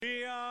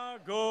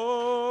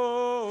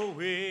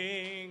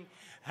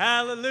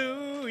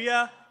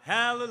Hallelujah,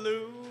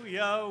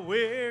 hallelujah,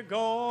 we're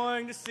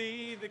going to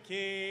see the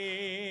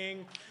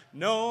King.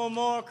 No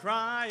more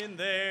crying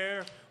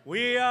there,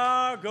 we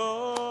are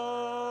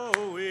going.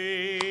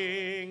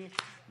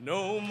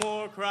 No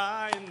more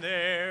crying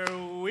there,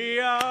 we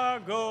are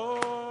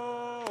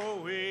going.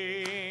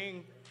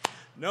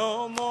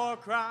 No more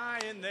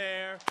crying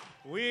there,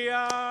 we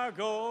are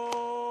going.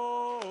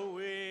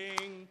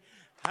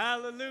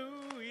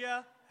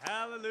 Hallelujah,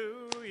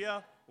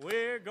 hallelujah,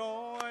 we're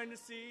going to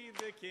see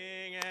the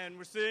King. And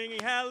we're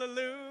singing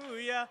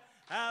hallelujah,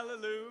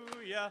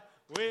 hallelujah,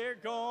 we're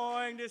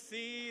going to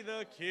see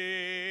the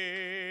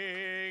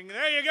King.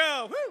 There you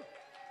go. Woo!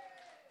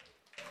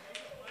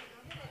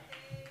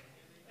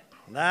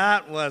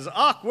 That was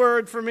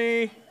awkward for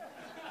me.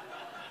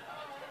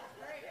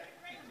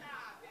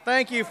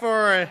 Thank you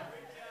for,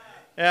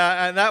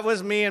 that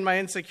was me and my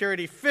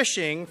insecurity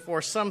fishing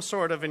for some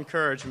sort of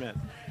encouragement.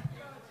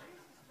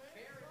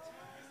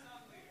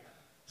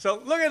 So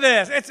look at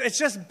this. It's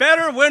just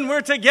better when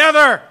we're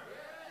together.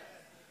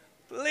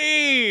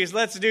 Please,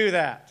 let's do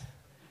that.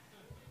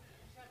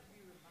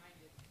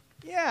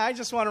 Yeah, I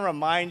just want to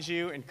remind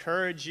you,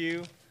 encourage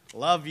you,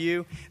 love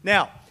you.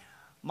 Now,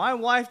 my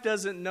wife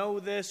doesn't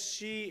know this.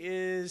 She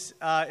is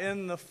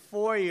in the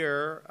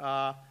foyer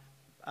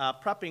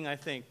prepping, I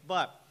think.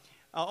 But,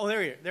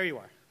 there you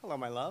are. Hello,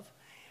 my love.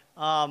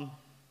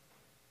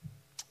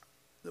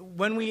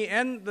 When we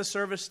end the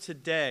service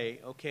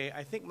today, okay,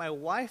 I think my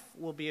wife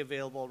will be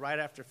available right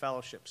after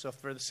fellowship. So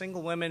for the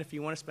single women, if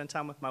you want to spend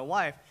time with my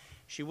wife,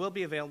 she will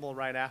be available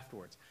right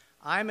afterwards.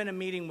 I'm in a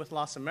meeting with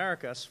Las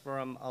Americas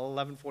from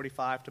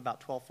 11:45 to about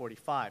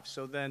 12:45.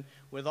 So then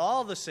with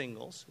all the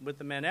singles, with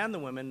the men and the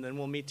women, then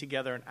we'll meet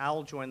together, and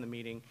I'll join the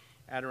meeting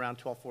at around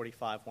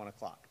 12:45, 1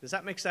 o'clock. Does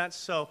that make sense?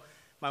 So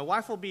my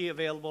wife will be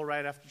available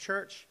right after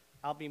church.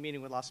 I'll be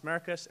meeting with Las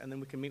Americas, and then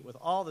we can meet with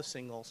all the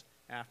singles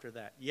after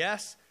that.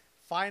 Yes,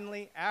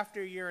 finally,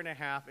 after a year and a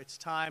half, it's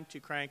time to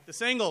crank the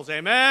singles.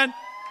 Amen?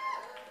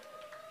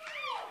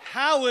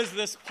 How is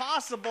this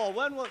possible?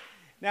 When will...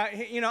 Now,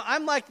 you know,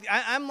 I'm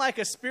like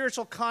a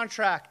spiritual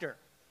contractor.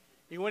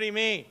 What do you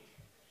mean?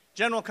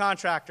 General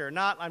contractor,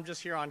 not I'm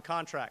just here on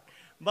contract.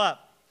 But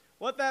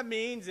what that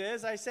means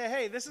is I say,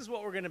 hey, this is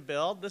what we're going to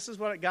build. This is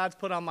what God's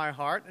put on my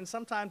heart. And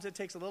sometimes it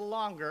takes a little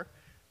longer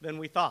than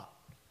we thought.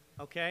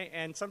 Okay?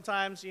 And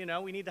sometimes, you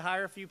know, we need to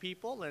hire a few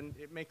people, and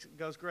it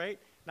goes great.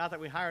 Not that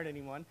we hired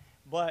anyone,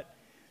 but...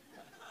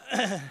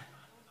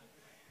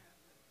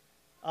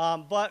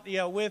 But you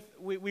know,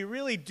 we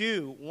really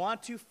do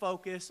want to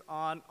focus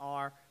on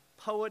our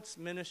poets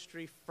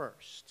ministry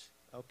first,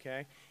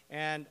 okay?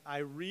 And I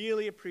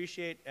really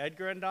appreciate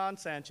Edgar and Don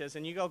Sanchez.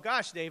 And you go,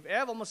 gosh, Dave,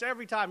 almost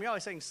every time you're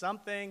always saying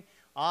something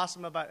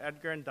awesome about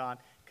Edgar and Don,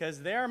 because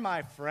they're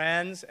my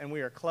friends and we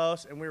are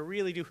close and we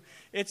really do.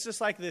 It's just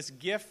like this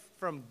gift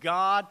from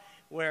God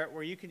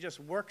where you can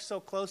just work so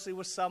closely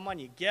with someone,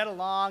 you get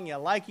along, you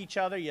like each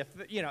other, you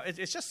know,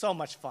 it's just so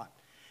much fun,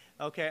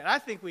 okay? And I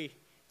think we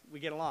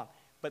get along.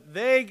 But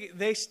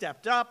they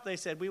stepped up. They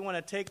said, we want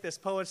to take this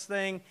poets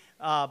thing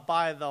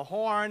by the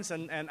horns,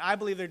 and I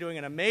believe they're doing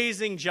an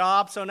amazing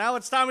job. So now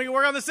it's time we can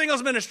work on the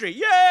singles ministry.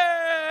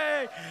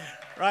 Yay!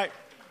 Right.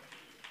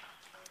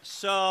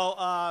 So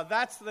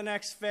that's the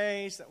next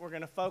phase that we're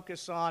going to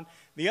focus on.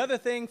 The other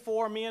thing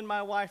for me and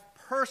my wife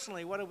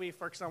personally, what do we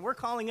focus on? We're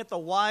calling it the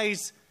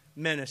WISE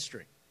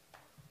ministry.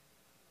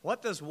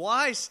 What does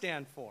WISE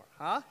stand for?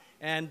 Huh?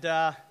 And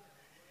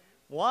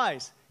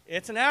WISE,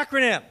 it's an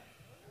acronym.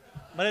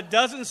 But it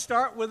doesn't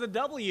start with a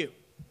W.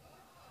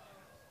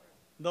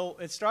 Though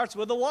it starts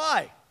with a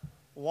Y.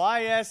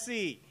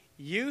 YSE,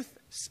 Youth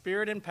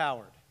Spirit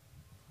Empowered.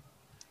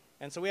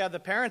 And so we have the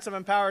parents of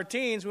empowered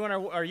teens. We want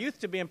our youth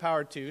to be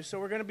empowered too. So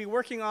we're going to be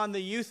working on the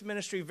youth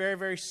ministry very,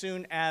 very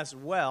soon as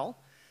well.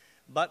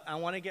 But I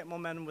want to get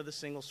momentum with the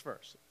singles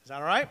first. Is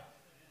that all right?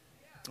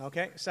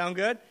 Okay, sound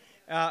good?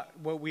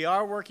 Well, we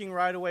are working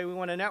right away. We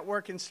want to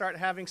network and start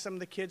having some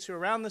of the kids who are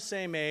around the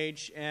same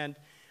age. And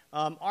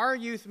our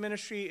youth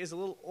ministry is a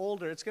little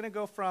older. It's going to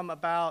go from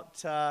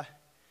about,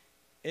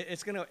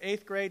 it's going to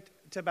 8th grade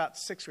to about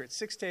 6th grade,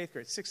 6th to 8th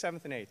grade, 6th,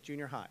 7th, and 8th,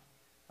 junior high.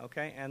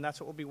 Okay, and that's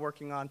what we'll be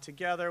working on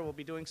together. We'll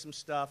be doing some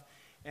stuff,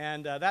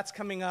 and that's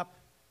coming up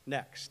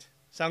next.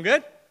 Sound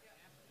good?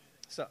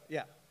 So,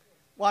 yeah.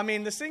 Well, I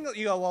mean, the single,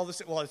 you go, the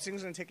single's going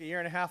to take a year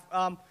and a half.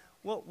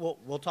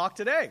 We'll talk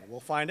today. We'll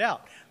find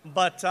out.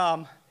 But,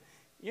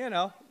 you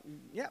know,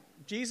 yeah,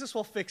 Jesus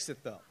will fix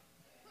it, though.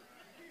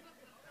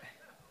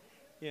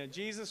 You know,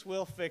 Jesus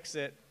will fix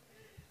it,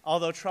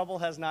 although trouble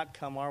has not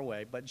come our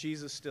way, but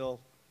Jesus still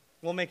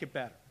will make it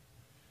better.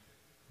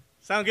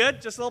 Sound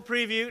good? Just a little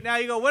preview. Now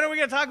you go, when are we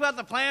going to talk about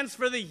the plans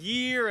for the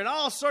year and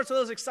all sorts of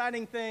those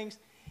exciting things?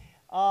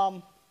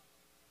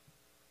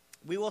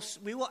 We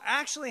will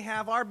actually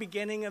have our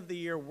beginning of the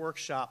year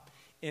workshop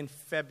in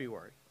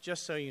February,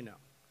 just so you know.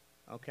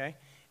 Okay?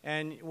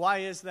 And why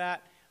is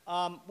that?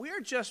 We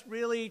are just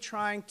really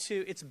trying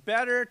to, it's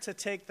better to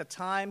take the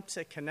time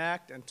to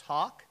connect and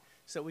talk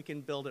so we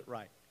can build it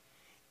right.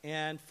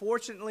 And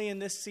fortunately in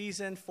this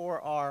season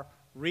for our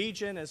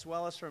region as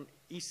well as from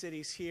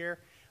E-Cities here.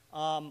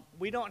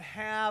 We don't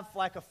have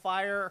like a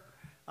fire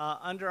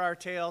under our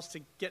tails to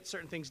get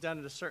certain things done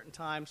at a certain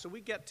time. So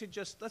we get to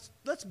just,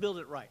 let's build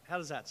it right. How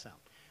does that sound?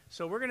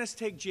 So we're going to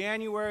take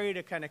January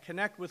to kind of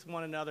connect with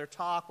one another,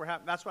 talk.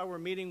 That's why we're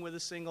meeting with the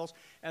singles.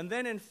 And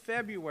then in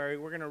February,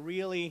 we're going to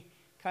really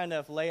kind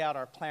of lay out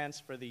our plans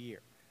for the year.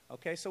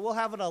 Okay, so we'll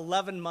have an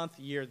 11-month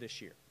year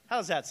this year. How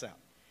does that sound?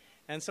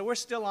 And so we're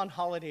still on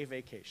holiday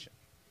vacation.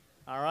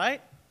 All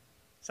right?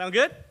 Sound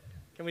good?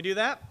 Can we do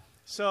that?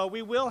 So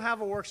we will have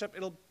a workshop.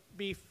 It'll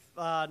be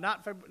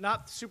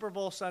not Super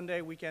Bowl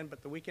Sunday weekend,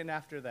 but the weekend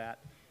after that.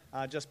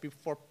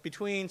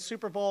 Between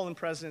Super Bowl and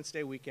President's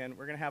Day weekend,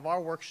 we're going to have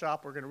our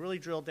workshop. We're going to really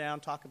drill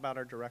down, talk about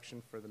our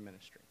direction for the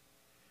ministry.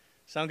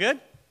 Sound good?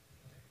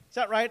 Is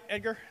that right,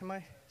 Edgar? Am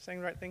I saying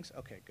the right things?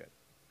 Okay, good.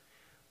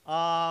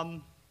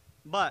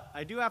 But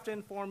I do have to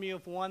inform you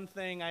of one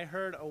thing. I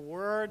heard a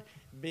word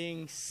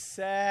being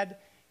said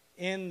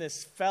in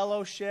this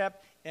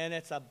fellowship, and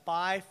it's a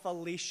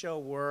bifellatio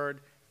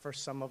word for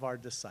some of our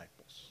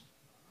disciples.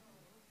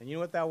 And you know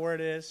what that word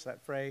is,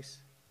 that phrase?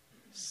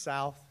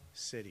 South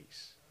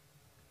Cities.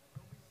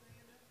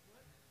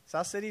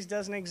 South Cities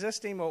doesn't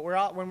exist anymore.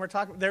 When we're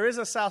talking, there is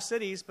a South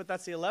Cities, but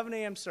that's the 11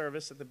 a.m.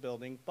 service at the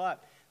building.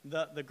 But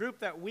the group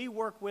that we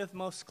work with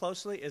most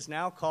closely is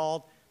now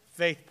called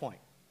Faith Point.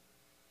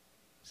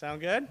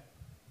 Sound good?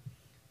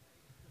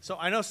 So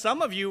I know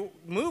some of you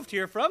moved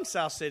here from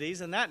South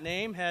Cities, and that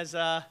name has,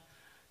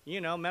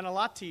 meant a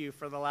lot to you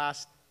for the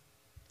last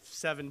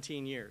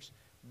 17 years.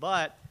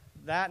 But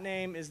that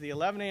name is the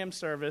 11 a.m.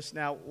 service.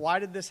 Now, why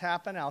did this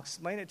happen? I'll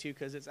explain it to you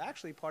because it's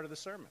actually part of the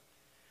sermon.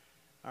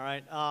 All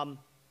right.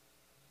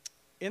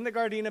 In the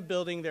Gardena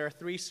building, there are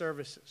 3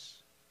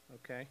 services,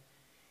 okay?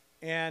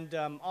 And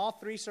all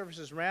 3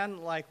 services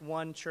ran like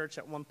one church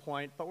at one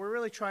point, but we're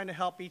really trying to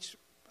help each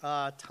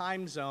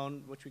time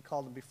zone, which we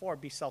called them before,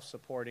 be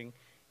self-supporting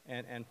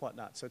and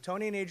whatnot. So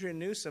Tony and Adrian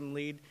Newsom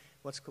lead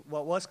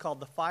what was called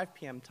the 5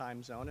 p.m.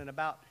 time zone, and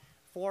about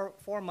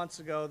four months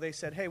ago, they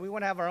said, hey, we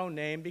want to have our own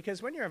name,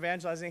 because when you're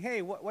evangelizing,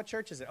 hey, what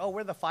church is it? Oh,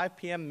 we're the 5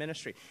 p.m.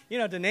 ministry. You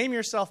know, to name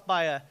yourself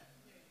by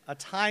a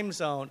time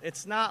zone,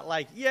 it's not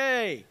like,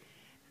 yay,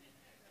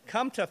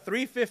 come to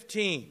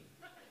 3:15.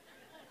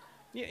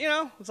 You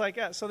know, it's like,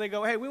 so they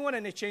go, hey, we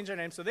want to change our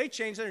name. So they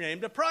changed their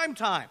name to Prime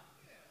Time.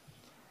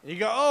 You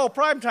go, oh,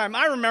 Prime Time,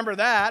 I remember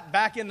that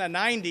back in the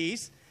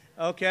 90s,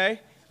 okay?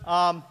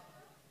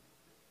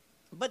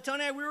 But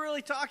Tony, we were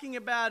really talking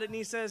about it, and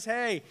he says,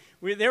 hey,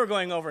 they were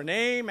going over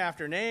name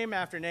after name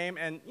after name,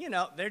 and,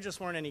 there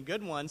just weren't any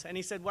good ones. And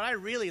he said, what I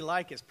really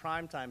like is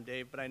Prime Time,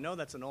 Dave, but I know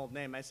that's an old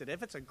name. I said,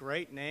 if it's a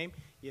great name,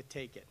 you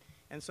take it.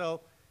 And so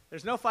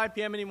there's no 5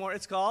 p.m. anymore.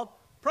 It's called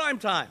Prime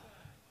Time.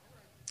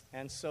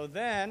 And so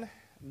then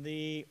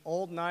the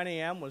old 9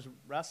 a.m. was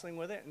wrestling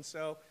with it, and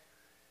so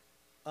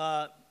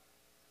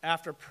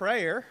after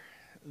prayer,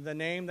 the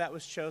name that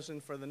was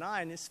chosen for the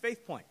 9 is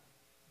Faith Point,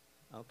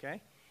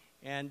 okay?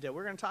 And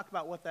we're going to talk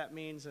about what that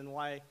means and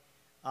why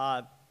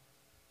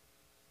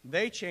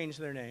they changed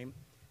their name,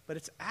 but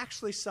it's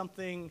actually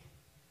something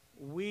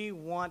we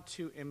want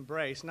to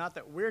embrace, not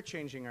that we're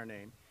changing our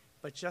name,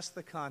 but just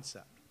the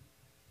concept,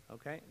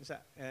 okay?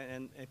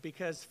 And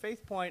because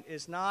Faith Point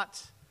is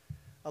not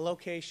a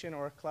location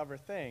or a clever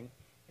thing,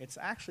 it's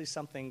actually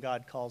something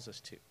God calls us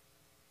to,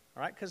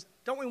 all right? Because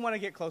don't we want to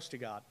get close to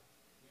God?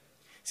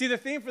 See, the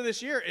theme for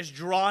this year is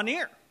draw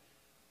near.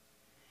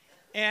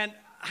 And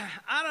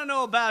I don't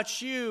know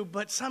about you,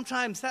 but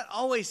sometimes that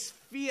always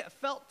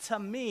felt to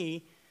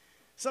me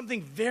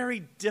something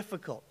very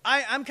difficult.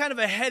 I'm kind of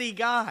a heady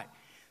guy.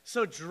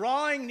 So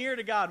drawing near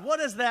to God, what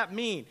does that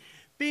mean?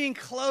 Being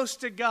close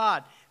to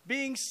God,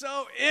 being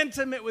so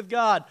intimate with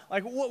God.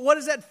 Like, what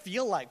does that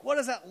feel like? What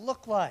does that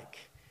look like?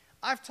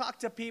 I've talked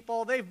to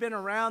people, they've been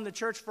around the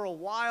church for a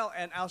while,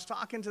 and I was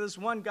talking to this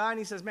one guy, and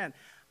he says, man,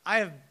 I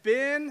have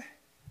been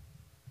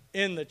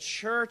in the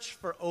church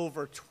for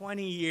over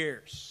 20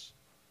 years.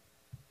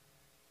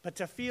 But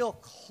to feel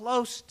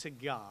close to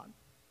God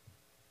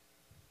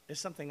is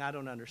something I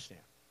don't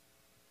understand.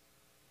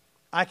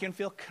 I can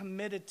feel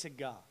committed to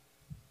God.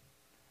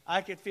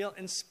 I can feel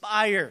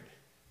inspired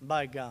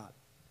by God.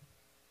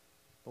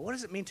 But what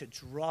does it mean to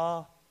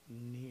draw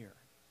near?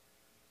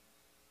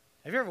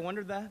 Have you ever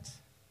wondered that?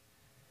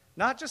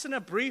 Not just in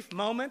a brief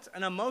moment,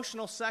 an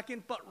emotional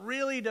second, but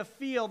really to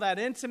feel that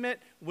intimate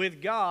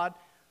with God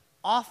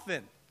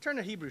often. Turn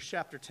to Hebrews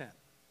chapter 10.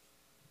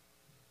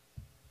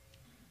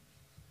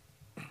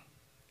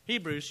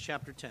 Hebrews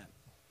chapter 10.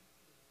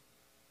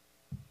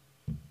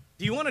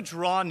 Do you want to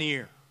draw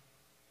near?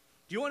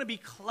 Do you want to be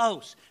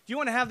close? Do you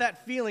want to have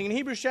that feeling? In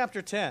Hebrews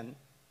chapter 10,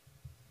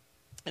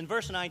 in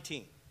verse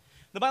 19,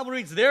 the Bible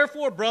reads,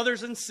 therefore,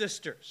 brothers and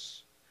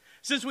sisters,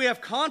 since we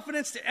have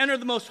confidence to enter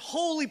the most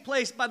holy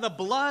place by the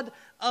blood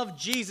of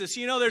Jesus.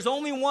 You know, there's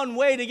only one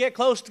way to get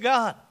close to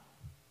God.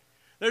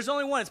 There's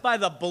only one. It's by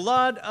the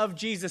blood of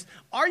Jesus.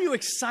 Are you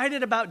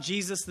excited about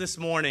Jesus this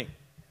morning?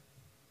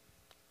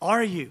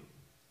 Are you?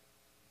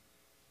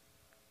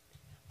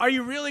 Are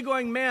you really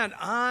going, man,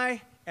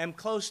 I am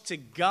close to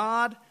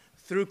God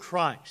through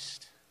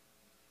Christ?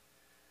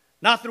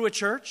 Not through a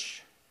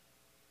church.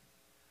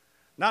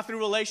 Not through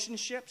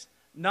relationships.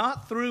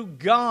 Not through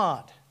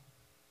God.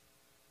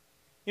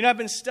 You know, I've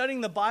been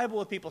studying the Bible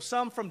with people,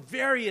 some from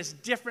various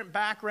different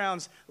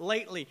backgrounds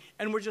lately,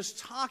 and we're just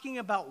talking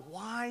about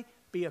why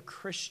be a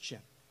Christian.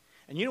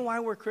 And you know why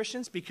we're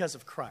Christians? Because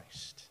of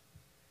Christ.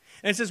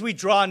 And it says we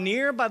draw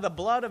near by the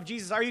blood of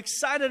Jesus. Are you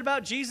excited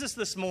about Jesus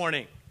this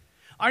morning?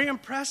 Are you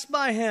impressed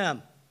by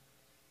him?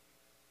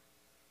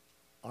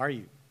 Are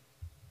you?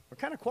 We're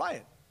kind of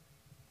quiet.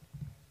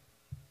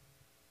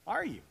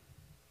 Are you?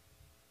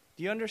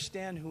 Do you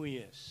understand who he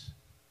is?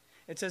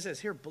 It says this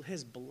here,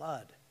 his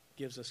blood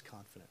gives us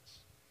confidence.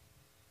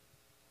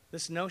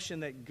 This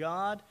notion that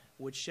God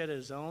would shed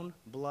his own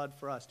blood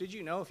for us. Did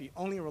you know if you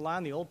only rely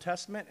on the Old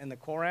Testament and the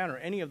Quran or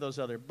any of those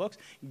other books,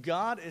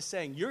 God is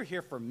saying, you're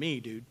here for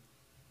me, dude.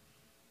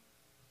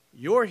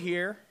 You're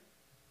here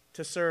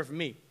to serve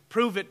me.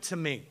 Prove it to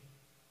me.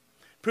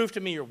 Prove to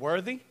me you're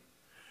worthy.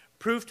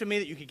 Prove to me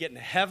that you could get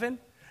into heaven.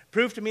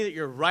 Prove to me that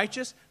you're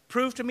righteous.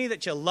 Prove to me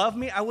that you love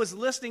me. I was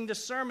listening to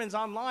sermons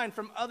online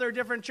from other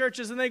different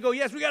churches, and they go,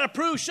 yes, we got to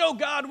prove, show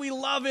God we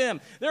love him.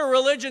 There are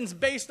religions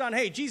based on,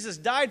 hey, Jesus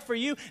died for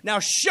you. Now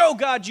show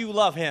God you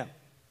love him.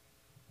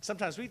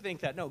 Sometimes we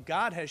think that, no,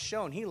 God has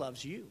shown he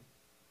loves you.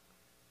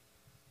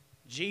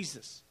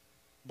 Jesus,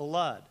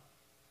 blood,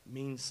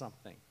 means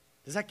something.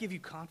 Does that give you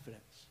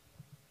confidence?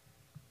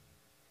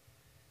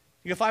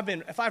 If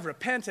I've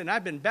repented and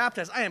I've been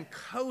baptized, I am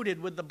coated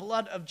with the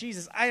blood of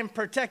Jesus. I am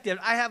protected.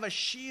 I have a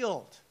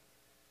shield.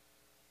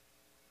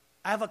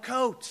 I have a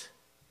coat.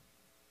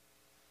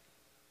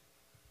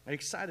 Are you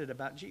excited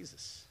about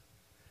Jesus?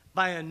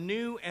 By a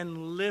new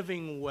and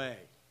living way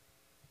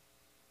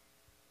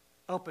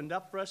opened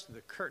up for us through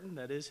the curtain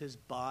that is his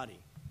body.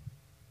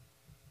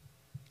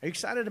 Are you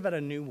excited about a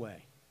new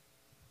way?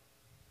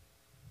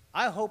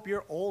 I hope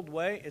your old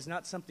way is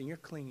not something you're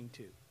clinging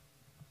to.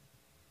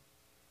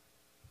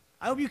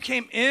 I hope you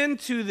came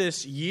into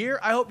this year,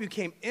 I hope you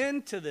came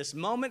into this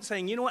moment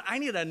saying, you know what, I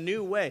need a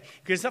new way.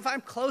 Because if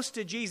I'm close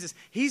to Jesus,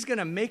 he's going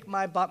to make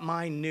my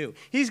mind new.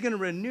 He's going to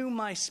renew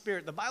my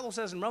spirit. The Bible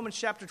says in Romans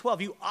chapter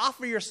 12, you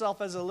offer yourself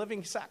as a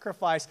living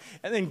sacrifice,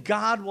 and then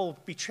God will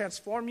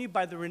transform you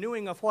by the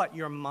renewing of what?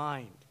 Your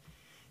mind.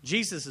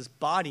 Jesus'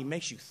 body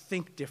makes you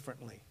think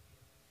differently.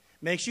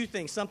 Makes you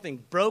think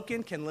something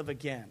broken can live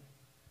again.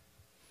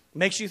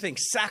 Makes you think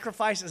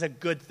sacrifice is a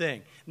good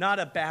thing, not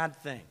a bad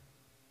thing.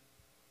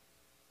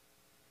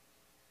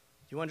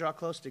 You want to draw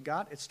close to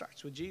God? It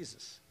starts with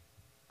Jesus.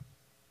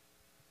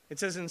 It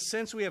says, and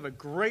since we have a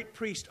great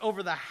priest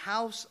over the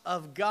house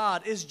of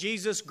God, is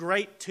Jesus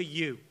great to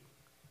you?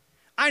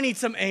 I need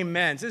some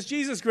amens. Is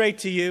Jesus great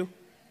to you?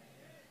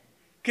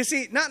 Because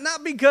see,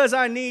 not because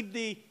I need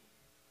the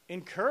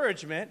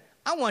encouragement.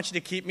 I want you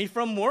to keep me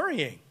from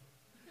worrying.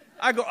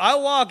 I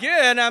walk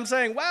in, I'm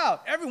saying,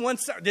 wow,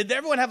 did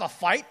everyone have a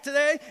fight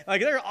today?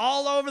 Like they're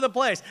all over the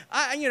place.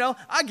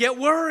 I get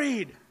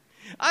worried.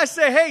 I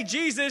say, hey,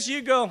 Jesus,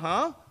 you go,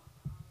 huh?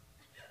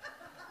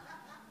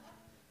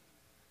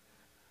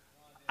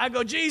 I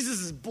go,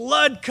 Jesus'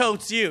 blood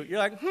coats you. You're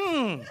like,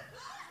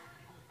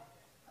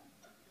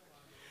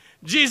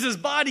 Jesus'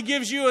 body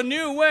gives you a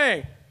new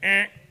way.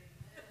 And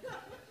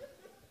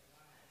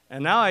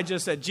now I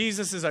just said,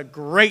 Jesus is a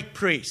great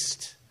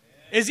priest.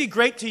 Is he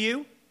great to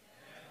you?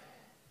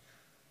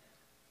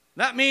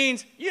 That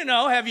means,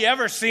 have you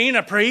ever seen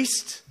a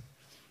priest?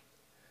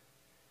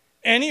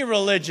 Any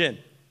religion.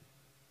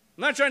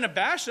 I'm not trying to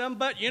bash them,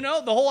 but,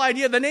 the whole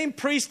idea, the name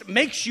priest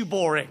makes you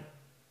boring.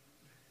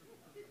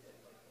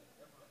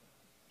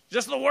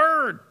 Just the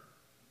word.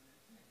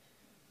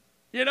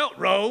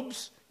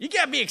 Robes. You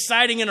can't be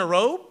exciting in a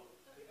robe.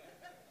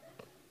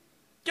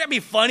 You can't be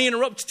funny in a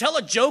robe. Tell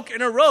a joke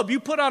in a robe. You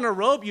put on a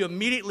robe, you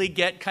immediately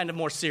get kind of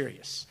more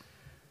serious.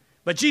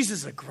 But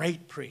Jesus is a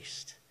great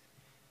priest.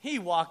 He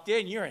walked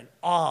in, you're in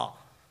awe.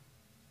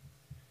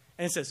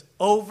 And it says,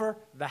 over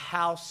the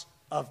house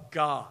of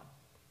God.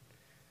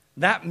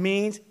 That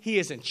means he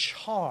is in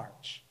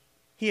charge.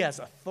 He has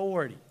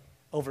authority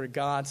over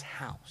God's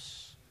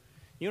house.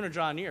 You want to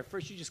draw near,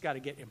 first you just got to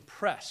get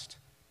impressed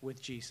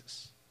with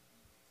Jesus.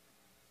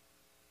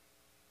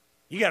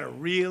 You got to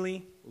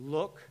really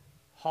look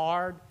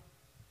hard.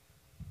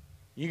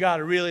 You got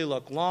to really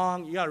look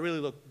long. You got to really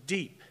look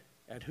deep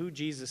at who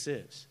Jesus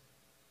is.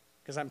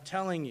 Because I'm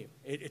telling you,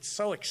 it's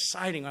so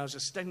exciting.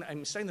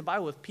 I'm studying the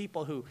Bible with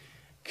people who,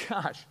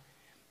 gosh,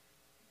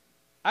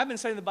 I've been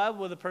studying the Bible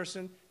with a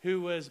person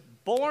who was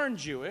born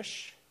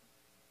Jewish,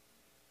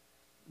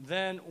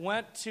 then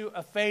went to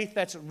a faith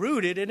that's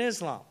rooted in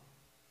Islam,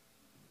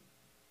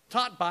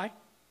 taught by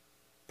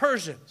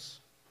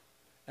Persians.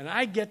 And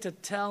I get to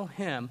tell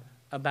him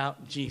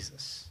about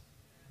Jesus.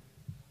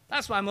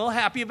 That's why I'm a little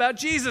happy about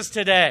Jesus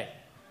today.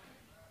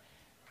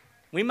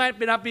 We might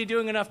not be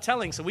doing enough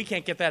telling, so we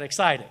can't get that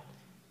excited.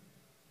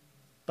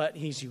 But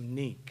he's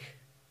unique.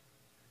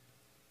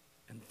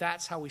 And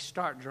that's how we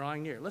start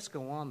drawing near. Let's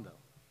go on, though.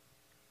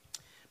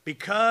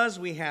 Because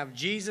we have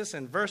Jesus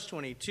in verse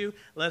 22,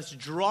 let's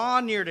draw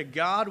near to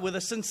God with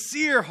a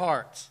sincere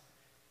heart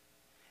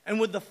and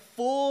with the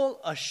full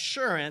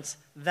assurance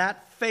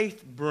that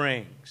faith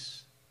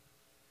brings.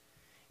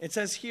 It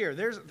says here,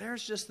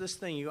 there's just this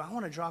thing. I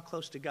want to draw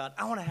close to God.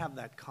 I want to have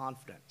that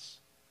confidence.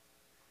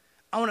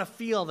 I want to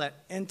feel that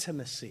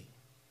intimacy.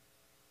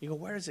 You go,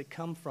 where does it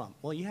come from?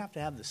 Well, you have to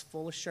have this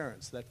full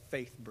assurance that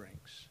faith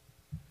brings.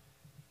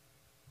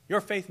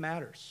 Your faith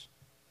matters.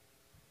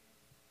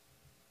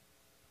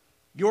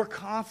 Your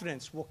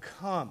confidence will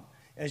come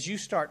as you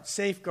start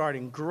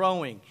safeguarding,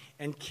 growing,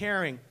 and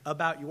caring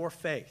about your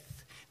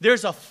faith.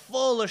 There's a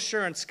full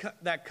assurance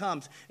that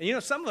comes.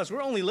 And some of us,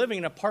 we're only living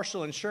in a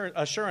partial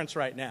assurance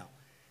right now.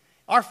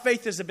 Our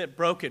faith is a bit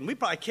broken. We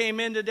probably came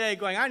in today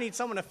going, I need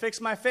someone to fix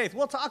my faith.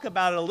 We'll talk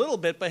about it a little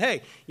bit, but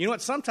hey, you know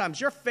what?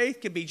 Sometimes your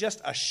faith can be just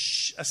a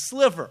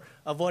sliver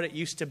of what it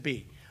used to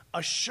be.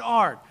 A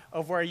shard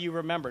of where you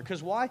remember.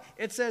 Because why?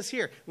 It says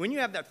here, when you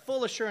have that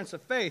full assurance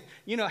of faith,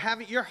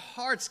 having your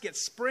hearts get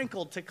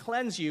sprinkled to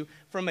cleanse you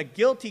from a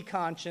guilty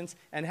conscience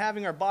and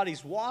having our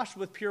bodies washed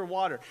with pure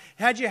water.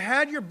 Had you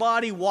had your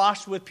body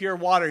washed with pure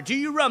water, do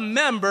you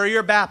remember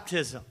your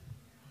baptism?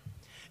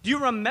 Do you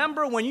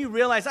remember when you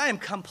realized I am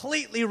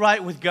completely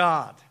right with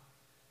God?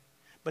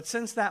 But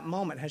since that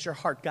moment, has your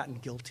heart gotten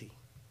guilty?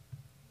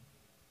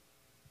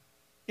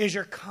 Is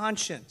your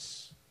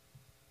conscience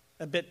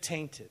a bit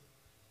tainted?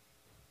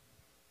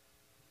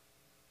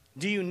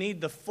 Do you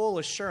need the full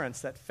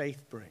assurance that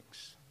faith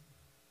brings?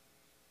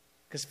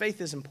 Because faith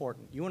is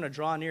important. You want to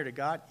draw near to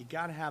God, you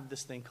got to have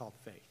this thing called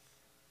faith.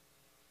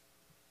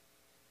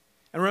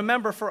 And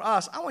remember, for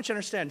us, I want you to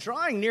understand,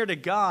 drawing near to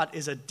God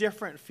is a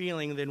different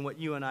feeling than what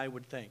you and I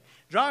would think.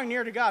 Drawing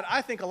near to God,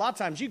 I think a lot of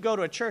times you go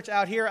to a church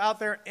out here, out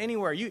there,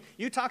 anywhere.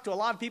 You talk to a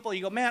lot of people,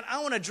 you go, man,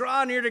 I want to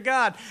draw near to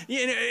God.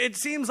 It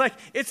seems like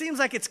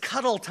it's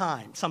cuddle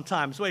time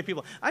sometimes, the way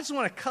people, I just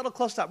want to cuddle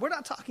close to God. We're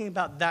not talking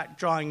about that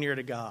drawing near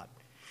to God.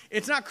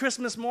 It's not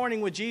Christmas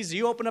morning with Jesus.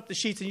 You open up the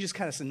sheets and you just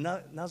kind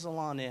of nuzzle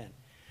on in.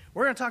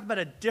 We're going to talk about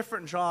a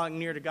different drawing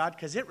near to God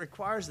because it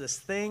requires this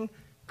thing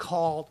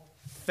called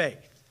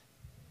faith.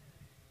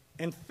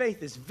 And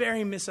faith is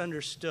very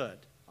misunderstood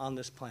on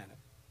this planet.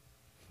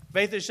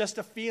 Faith is just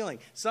a feeling.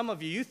 Some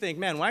of you think,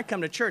 man, when I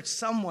come to church,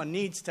 someone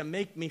needs to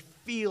make me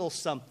feel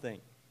something.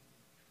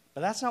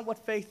 But that's not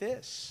what faith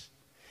is.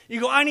 You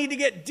go, I need to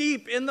get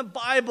deep in the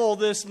Bible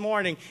this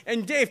morning.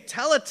 And Dave,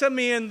 tell it to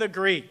me in the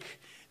Greek.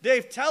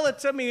 Dave, tell it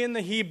to me in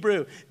the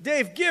Hebrew.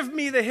 Dave, give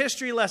me the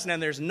history lesson.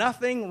 And there's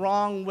nothing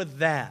wrong with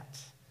that.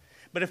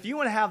 But if you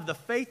want to have the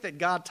faith that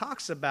God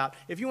talks about,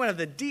 if you want to have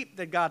the deep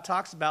that God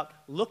talks about,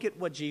 look at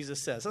what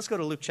Jesus says. Let's go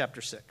to Luke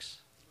chapter 6.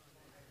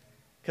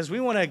 Because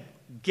we want to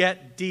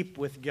get deep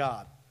with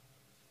God.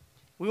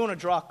 We want to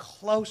draw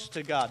close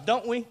to God,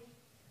 don't we?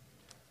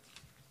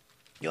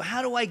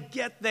 How do I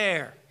get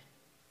there?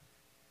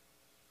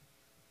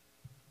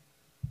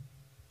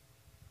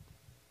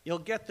 You'll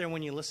get there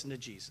when you listen to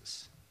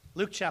Jesus.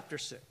 Luke chapter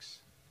 6.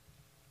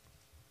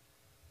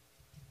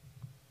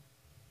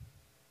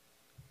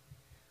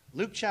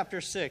 Luke chapter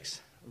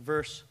 6,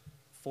 verse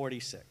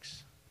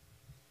 46.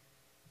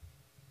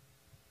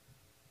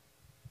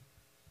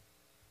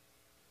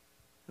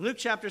 Luke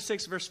chapter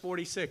 6, verse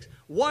 46.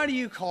 Why do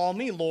you call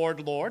me Lord,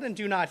 Lord, and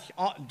do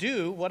not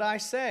do what I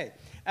say?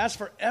 As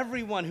for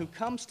everyone who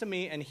comes to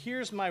me and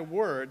hears my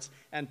words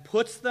and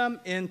puts them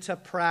into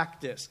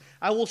practice,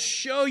 I will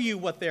show you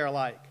what they are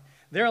like.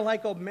 They're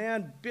like a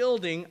man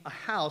building a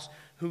house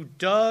who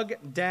dug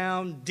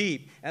down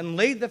deep and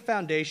laid the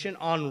foundation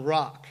on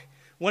rock.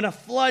 When a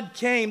flood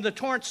came, the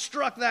torrent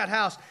struck that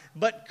house,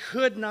 but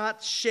could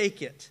not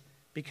shake it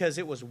because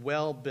it was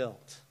well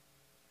built.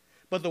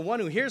 But the one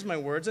who hears my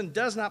words and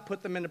does not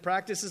put them into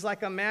practice is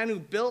like a man who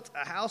built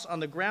a house on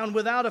the ground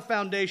without a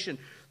foundation.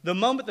 The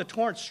moment the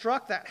torrent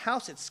struck that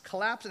house, it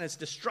collapsed and its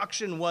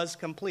destruction was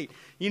complete.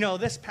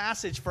 This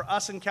passage for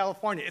us in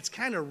California, it's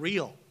kind of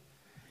real.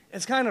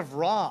 It's kind of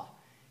raw.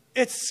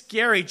 It's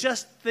scary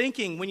just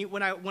thinking,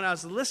 when I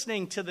was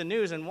listening to the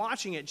news and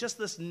watching it, just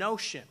this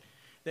notion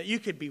that you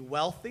could be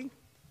wealthy,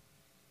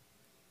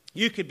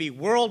 you could be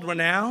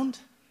world-renowned,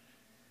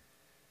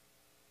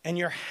 and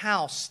your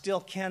house still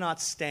cannot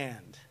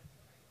stand.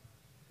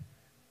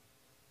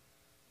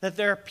 That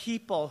there are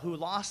people who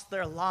lost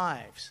their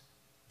lives,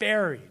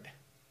 buried.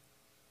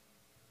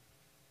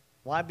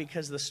 Why?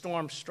 Because the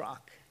storm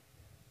struck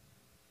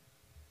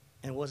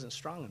and wasn't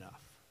strong enough.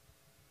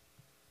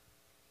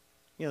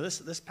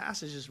 This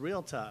passage is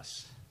real to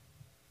us.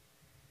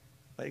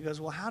 But he goes,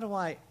 well, how do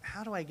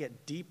I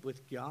get deep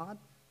with God?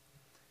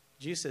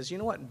 Jesus says, you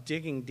know what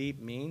digging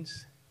deep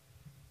means?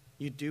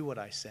 You do what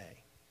I say.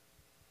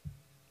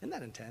 Isn't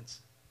that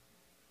intense?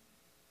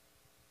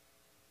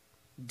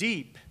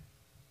 Deep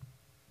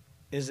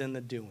is in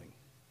the doing.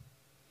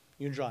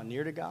 You draw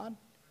near to God?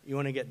 You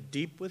want to get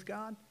deep with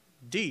God?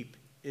 Deep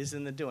is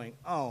in the doing.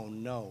 Oh,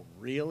 no,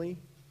 really?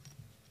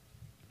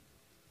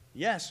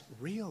 Yes,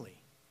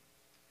 really.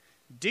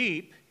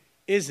 Deep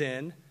is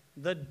in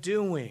the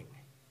doing.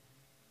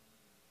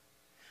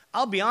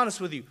 I'll be honest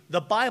with you,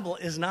 the Bible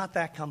is not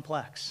that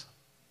complex.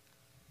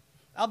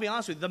 I'll be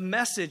honest with you, the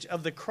message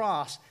of the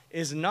cross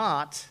does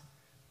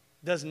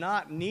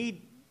not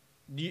need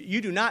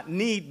You do not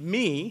need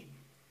me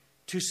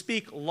to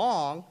speak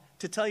long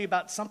to tell you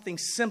about something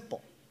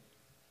simple.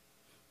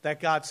 That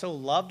God so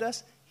loved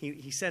us,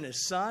 He sent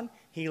His Son,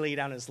 He laid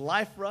down His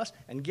life for us,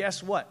 and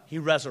guess what? He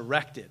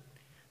resurrected.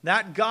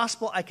 That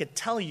gospel I could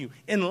tell you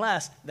in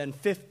less than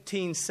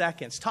 15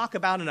 seconds. Talk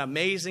about an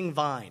amazing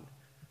vine.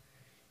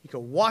 You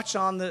can watch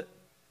on the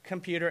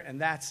computer,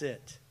 and that's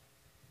it.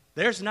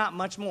 There's not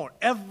much more.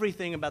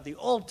 Everything about the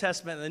Old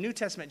Testament and the New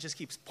Testament just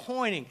keeps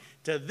pointing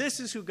to this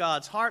is who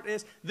God's heart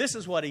is, this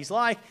is what He's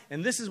like,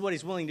 and this is what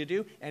He's willing to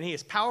do, and He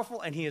is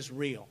powerful and He is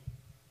real.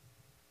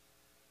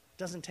 It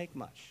doesn't take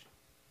much.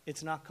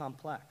 It's not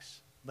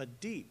complex,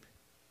 but deep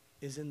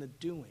is in the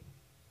doing.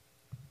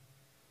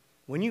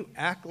 When you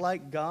act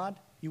like God,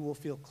 you will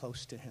feel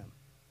close to Him.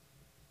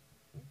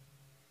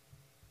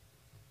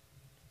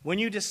 When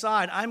you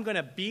decide, I'm going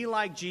to be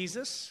like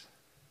Jesus,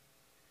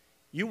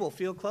 you will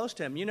feel close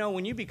to Him. You know,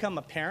 when you become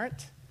a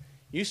parent,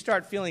 you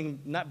start feeling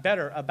not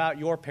better about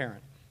your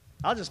parent.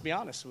 I'll just be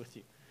honest with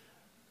you.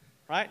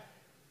 Right?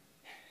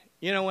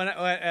 You know,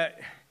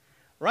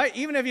 right?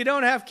 Even if you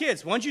don't have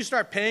kids, once you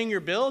start paying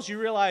your bills, you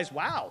realize,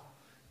 wow,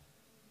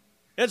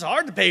 it's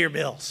hard to pay your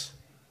bills.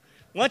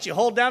 Once you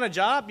hold down a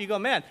job, you go,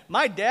 man,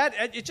 my dad,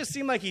 it just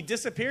seemed like he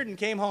disappeared and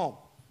came home.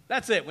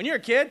 That's it. When you're a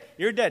kid,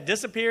 your dad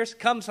disappears,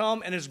 comes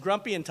home, and is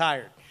grumpy and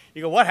tired.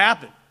 You go, what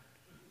happened?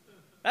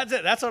 That's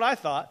it. That's what I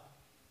thought.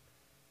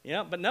 You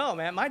know, but no,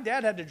 man, my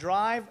dad had to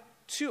drive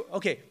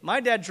my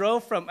dad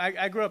drove from,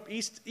 I grew up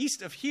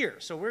east of here,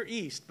 so we're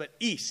east, but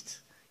east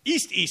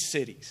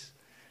cities,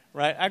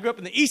 right? I grew up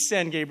in the East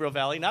San Gabriel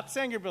Valley, not the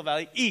San Gabriel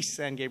Valley, East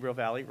San Gabriel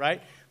Valley,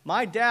 right?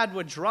 My dad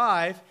would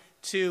drive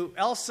to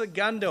El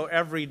Segundo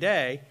every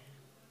day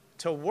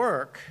to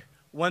work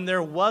when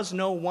there was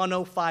no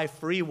 105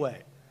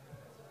 freeway.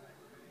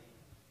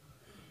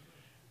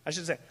 I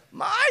should say,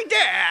 my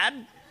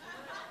dad.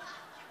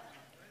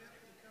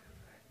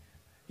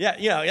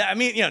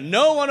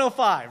 No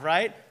 105,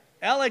 right?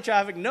 LA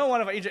traffic, no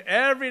 105.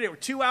 Every day,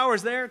 2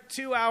 hours there,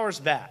 2 hours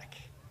back.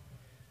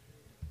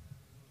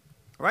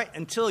 Right?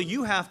 Until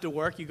you have to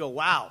work, you go,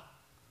 wow.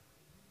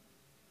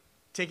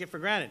 Take it for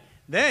granted.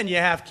 Then you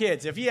have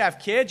kids. If you have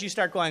kids, you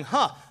start going,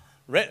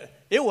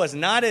 it was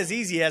not as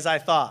easy as I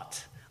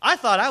thought. I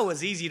thought I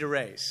was easy to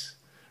raise.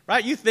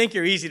 Right? You think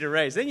you're easy to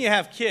raise. Then you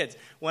have kids.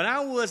 When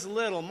I was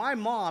little, my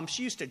mom,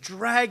 she used to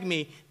drag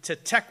me to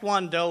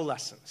Taekwondo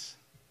lessons.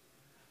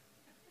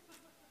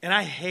 And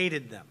I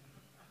hated them.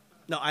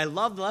 No, I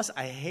loved the lessons.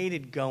 I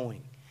hated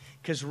going.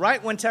 Because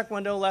right when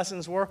Taekwondo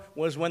lessons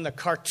was when the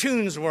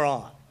cartoons were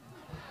on.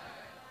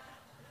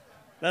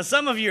 Now,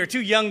 some of you are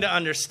too young to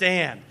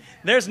understand.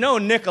 There's no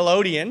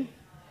Nickelodeon.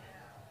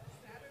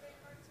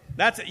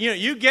 That's it.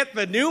 You get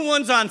the new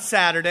ones on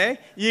Saturday.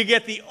 You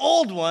get the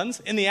old ones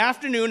in the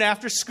afternoon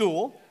after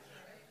school.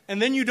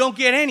 And then you don't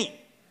get any.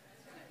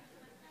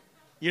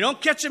 You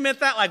don't catch them at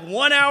that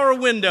 1 hour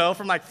window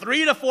from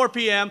 3 to 4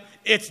 p.m.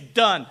 It's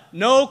done.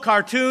 No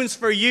cartoons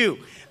for you.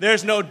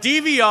 There's no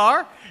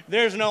DVR.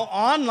 There's no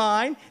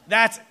online.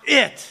 That's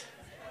it.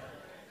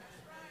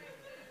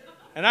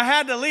 And I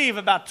had to leave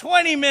about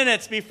 20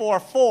 minutes before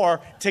 4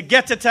 to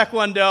get to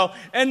Taekwondo.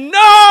 And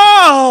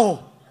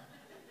no!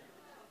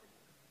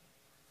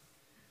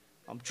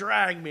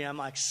 Dragged me.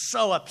 I'm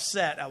so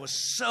upset. I was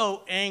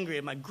so angry.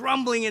 I'm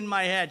grumbling in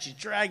my head. She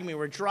dragged me.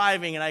 We're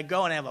driving, and I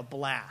go and I have a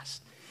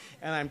blast.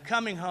 And I'm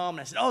coming home,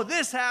 and I said, oh,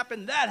 this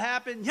happened, that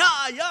happened.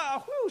 Yeah,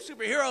 whoo,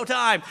 superhero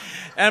time.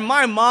 And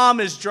my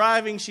mom is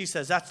driving. She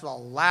says, that's the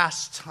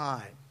last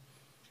time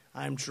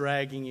I'm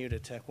dragging you to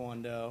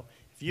Taekwondo.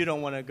 If you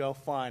don't want to go,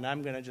 fine.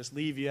 I'm going to just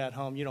leave you at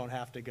home. You don't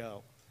have to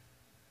go.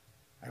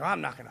 I go,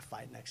 I'm not going to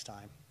fight next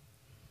time.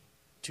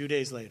 2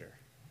 days later,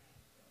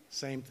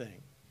 same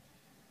thing.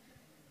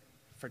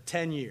 For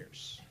 10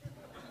 years,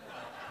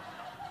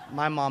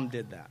 my mom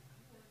did that.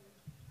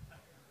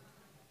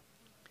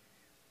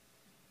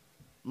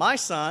 My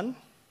son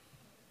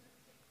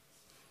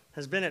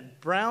has been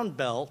at brown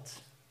belt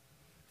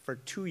for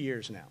 2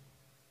 years now.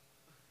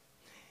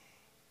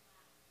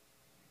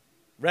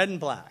 Red and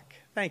black.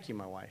 Thank you,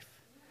 my wife.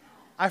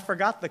 I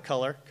forgot the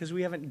color because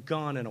we haven't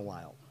gone in a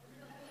while.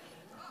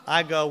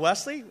 I go,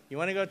 Wesley, you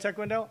want to go to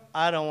Taekwondo?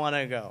 I don't want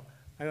to go.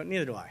 I go,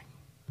 neither do I.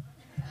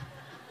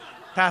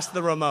 Pass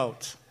the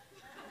remote.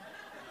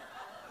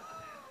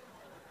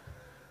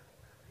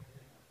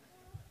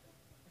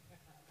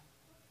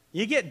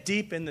 You get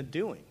deep in the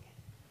doing.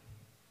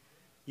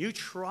 You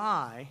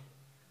try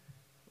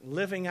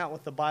living out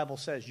what the Bible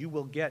says. You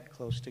will get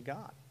close to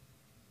God.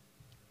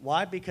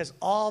 Why? Because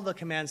all the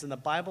commands in the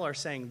Bible are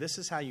saying, this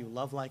is how you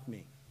love like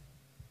me.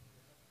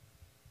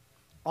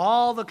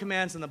 All the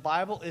commands in the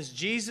Bible is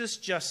Jesus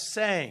just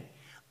saying,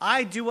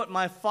 I do what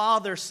my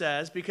Father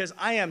says because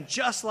I am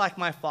just like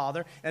my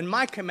Father, and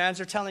my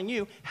commands are telling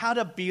you how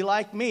to be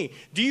like me.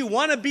 Do you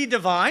want to be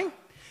divine?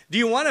 Do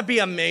you want to be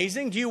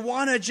amazing? Do you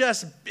want to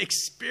just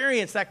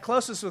experience that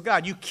closeness with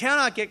God? You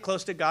cannot get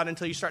close to God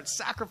until you start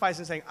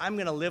sacrificing, saying, I'm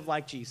going to live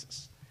like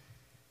Jesus.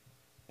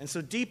 And so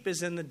deep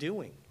is in the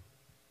doing.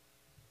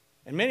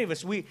 And many of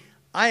us,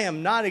 I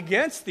am not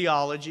against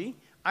theology,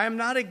 I am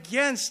not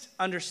against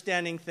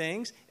understanding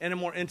things in a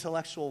more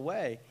intellectual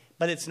way,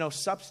 but it's no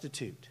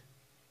substitute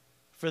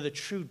for the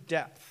true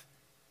depth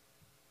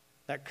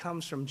that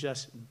comes from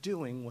just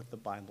doing what the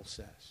Bible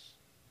says.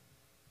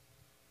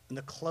 And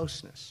the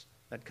closeness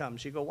that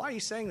comes. You go, why are you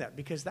saying that?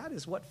 Because that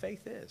is what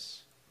faith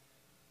is.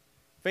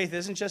 Faith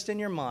isn't just in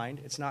your mind.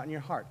 It's not in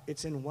your heart.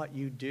 It's in what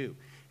you do.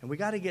 And we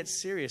got to get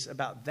serious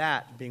about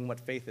that being what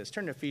faith is.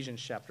 Turn to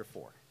Ephesians chapter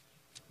 4.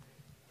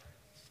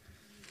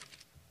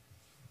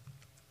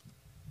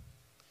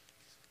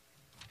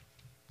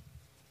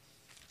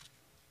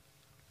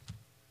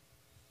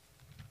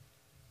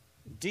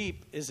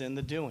 Deep is in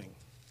the doing.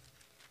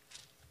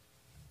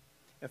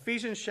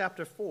 Ephesians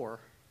chapter 4,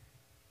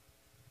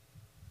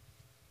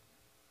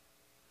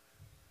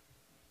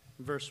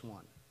 verse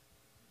 1.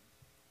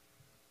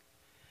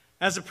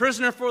 As a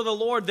prisoner for the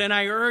Lord, then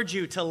I urge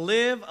you to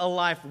live a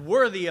life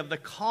worthy of the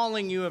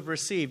calling you have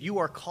received. You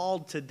are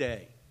called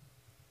today.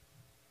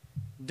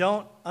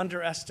 Don't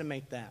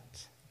underestimate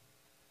that.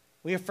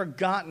 We have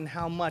forgotten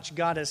how much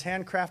God has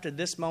handcrafted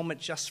this moment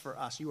just for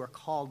us. You are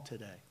called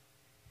today.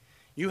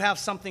 You have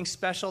something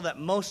special that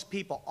most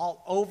people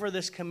all over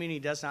this community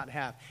does not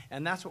have.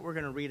 And that's what we're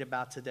going to read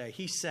about today.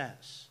 He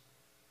says,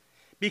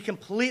 be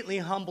completely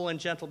humble and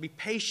gentle. Be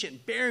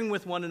patient, bearing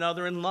with one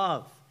another in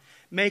love.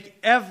 Make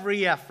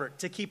every effort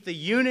to keep the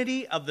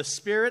unity of the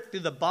Spirit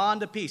through the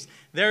bond of peace.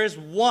 There is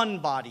one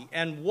body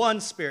and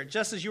one Spirit,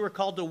 just as you were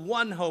called to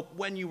one hope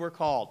when you were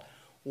called.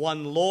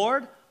 One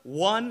Lord,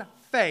 one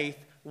faith,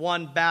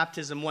 one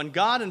baptism, one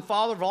God and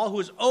Father of all, who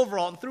is over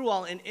all and through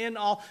all and in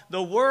all.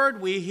 The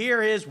word we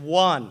hear is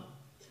one.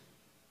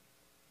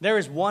 There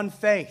is one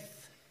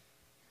faith.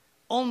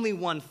 Only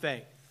one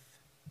faith.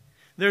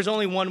 There's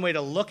only one way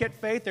to look at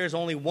faith. There's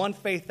only one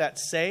faith that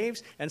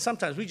saves. And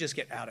sometimes we just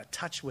get out of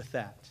touch with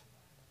that.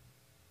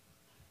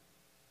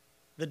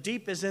 The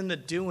deep is in the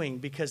doing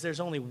because there's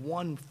only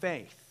one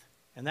faith.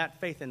 And that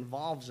faith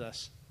involves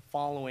us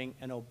following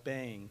and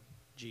obeying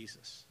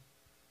Jesus.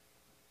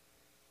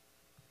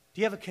 Do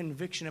you have a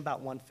conviction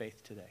about one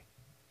faith today?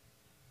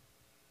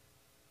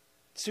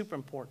 It's super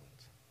important.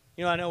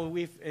 You know, I know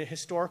we've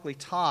historically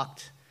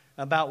talked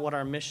about what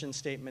our mission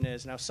statement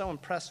is. And I was so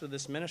impressed with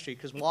this ministry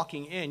because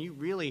walking in, you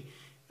really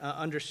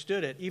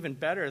understood it even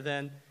better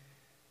than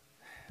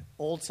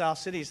Old South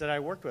cities that I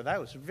worked with. I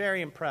was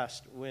very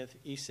impressed with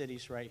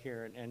E-Cities right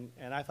here.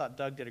 And I thought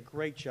Doug did a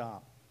great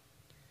job.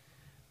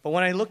 But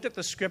when I looked at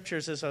the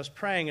scriptures as I was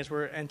praying, as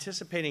we're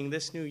anticipating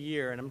this new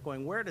year, and I'm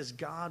going, where does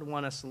God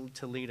want us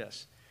to lead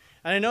us?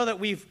 And I know that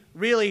we've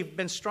really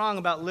been strong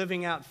about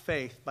living out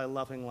faith by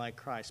loving like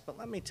Christ. But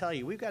let me tell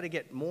you, we've got to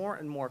get more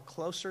and more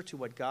closer to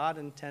what God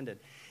intended.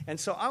 And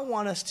so I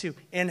want us to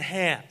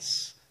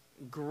enhance,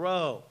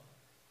 grow,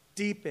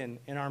 deepen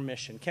in our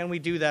mission. Can we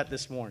do that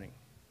this morning?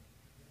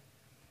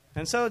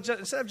 And so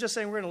instead of just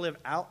saying we're going to live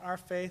out our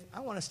faith,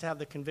 I want us to have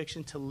the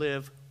conviction to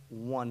live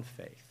one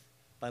faith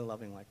by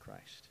loving like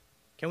Christ.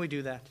 Can we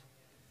do that?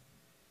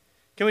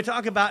 Can we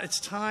talk about it's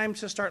time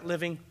to start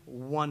living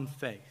one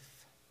faith?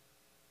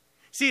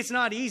 See, it's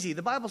not easy.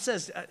 The Bible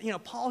says,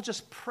 Paul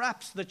just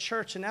preps the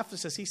church in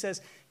Ephesus. He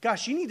says,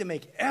 gosh, you need to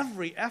make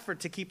every effort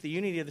to keep the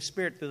unity of the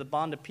Spirit through the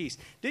bond of peace.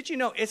 Did you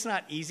know it's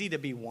not easy to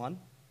be one?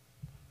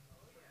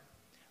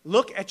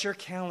 Look at your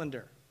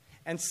calendar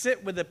and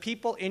sit with the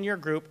people in your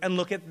group and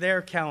look at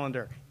their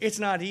calendar. It's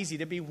not easy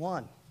to be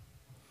one.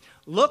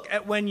 Look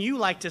at when you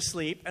like to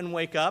sleep and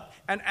wake up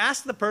and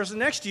ask the person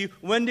next to you,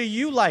 when do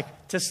you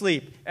like to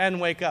sleep and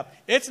wake up?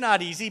 It's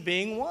not easy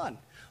being one.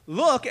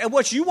 Look at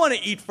what you want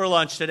to eat for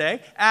lunch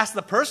today. Ask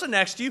the person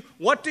next to you,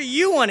 what do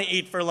you want to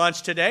eat for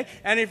lunch today?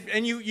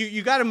 And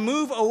you got to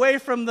move away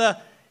from the,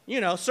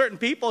 certain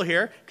people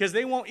here because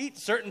they won't eat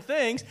certain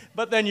things.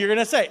 But then you're going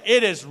to say,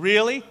 it is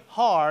really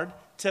hard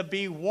to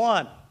be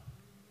one.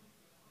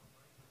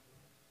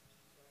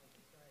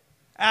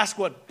 Ask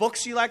what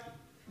books you like.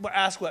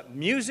 Ask what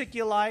music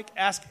you like.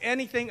 Ask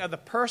anything of the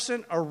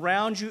person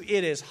around you.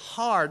 It is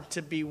hard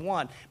to be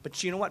one.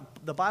 But you know what?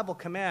 The Bible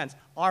commands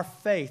our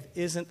faith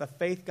isn't the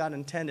faith God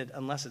intended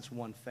unless it's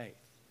one faith.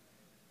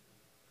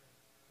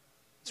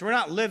 So we're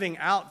not living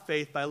out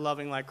faith by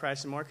loving like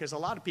Christ anymore because a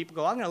lot of people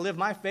go, I'm going to live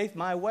my faith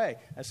my way.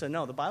 I said,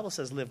 no, the Bible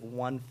says live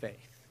one faith.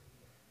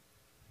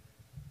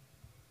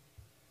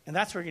 And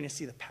that's where you're going to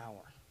see the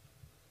power.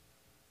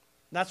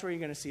 That's where you're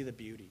going to see the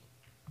beauty.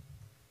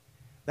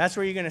 That's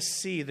where you're going to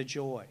see the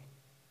joy.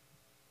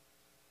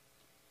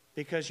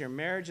 Because your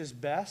marriage is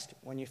best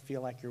when you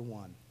feel like you're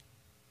one.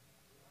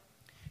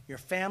 Your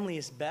family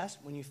is best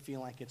when you feel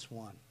like it's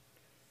one.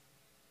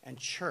 And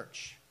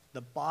church,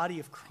 the body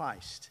of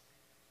Christ,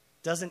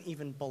 doesn't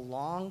even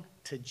belong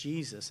to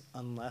Jesus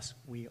unless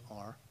we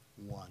are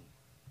one.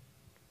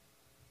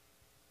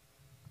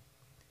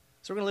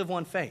 So we're going to live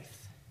one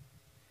faith.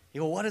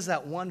 You go, what does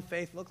that one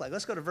faith look like?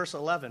 Let's go to verse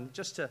 11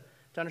 just to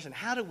understand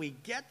how do we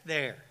get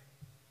there?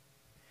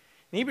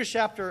 In Hebrews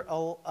chapter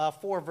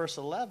 4, verse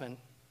 11,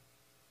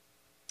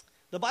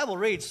 The Bible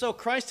reads, "So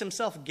Christ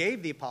himself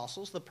gave the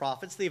apostles, the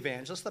prophets, the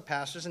evangelists, the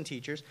pastors, and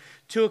teachers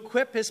to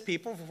equip his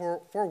people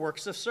for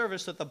works of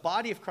service, so that the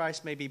body of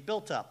Christ may be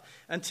built up,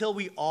 until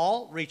we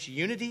all reach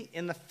unity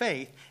in the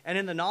faith and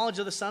in the knowledge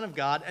of the Son of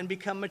God, and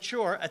become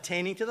mature,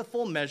 attaining to the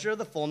full measure of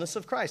the fullness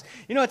of Christ."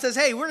 You know, it says,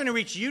 hey, we're going to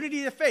reach unity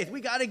of the faith. We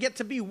got to get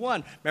to be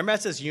one. Remember,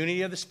 it says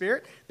unity of the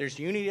Spirit. There's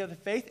unity of the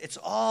faith. It's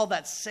all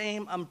that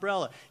same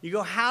umbrella. You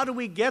go, how do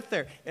we get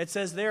there? It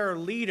says there are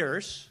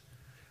leaders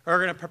who are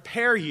going to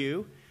prepare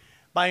you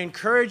by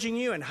encouraging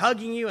you and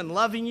hugging you and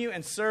loving you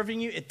and serving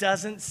you. It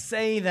doesn't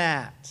say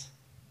that.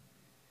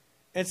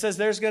 It says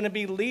there's going to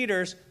be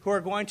leaders who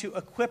are going to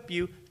equip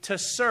you to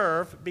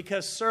serve,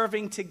 because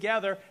serving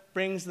together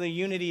brings the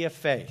unity of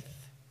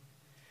faith.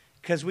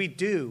 Because we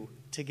do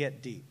to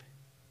get deep.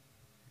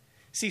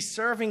 See,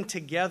 serving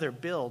together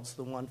builds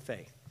the one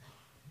faith.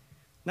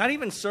 Not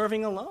even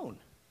serving alone.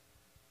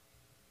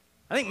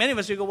 I think many of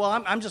us would go,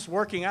 well, I'm just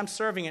working, I'm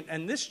serving.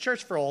 And this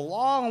church for a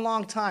long,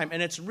 long time,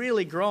 and it's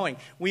really growing.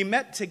 We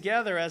met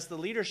together as the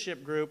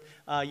leadership group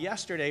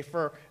yesterday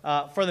for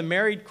the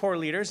married core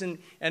leaders.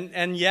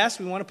 And yes,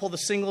 we want to pull the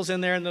singles in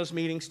there in those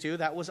meetings too.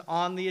 That was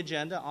on the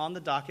agenda, on the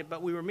docket.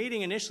 But we were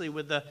meeting initially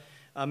with the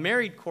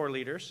married core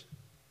leaders.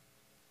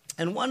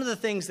 And one of the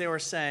things they were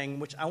saying,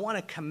 which I want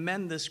to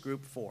commend this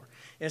group for,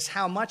 is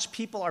how much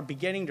people are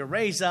beginning to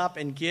raise up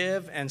and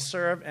give and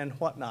serve and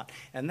whatnot.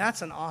 And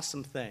that's an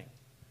awesome thing.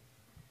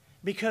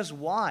 Because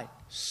why?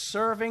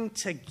 Serving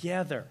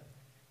together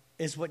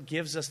is what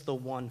gives us the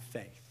one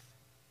faith.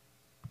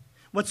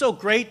 What's so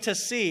great to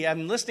see,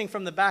 I'm listening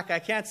from the back, I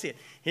can't see it.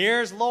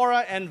 Here's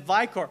Laura and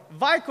Vicor.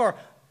 Vicor,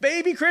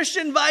 baby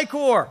Christian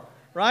Vicor,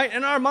 right?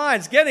 In our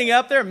minds, getting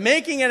up there,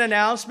 making an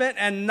announcement,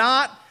 and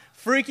not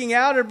freaking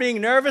out or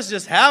being nervous,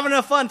 just having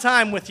a fun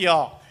time with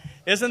y'all.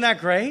 Isn't that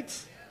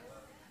great?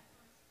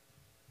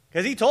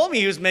 Because he told me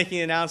he was making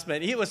an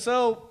announcement. He was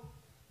so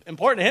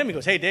important to him. He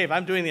goes, hey, Dave,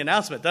 I'm doing the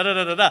announcement.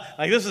 Da-da-da-da-da.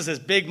 Like, this is his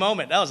big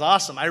moment. That was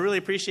awesome. I really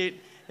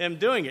appreciate him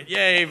doing it.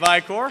 Yay,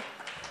 Vicor.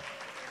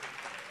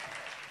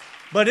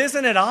 But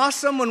isn't it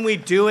awesome when we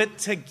do it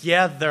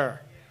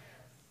together?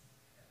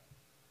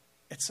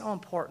 It's so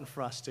important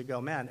for us to go,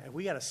 man,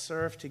 we got to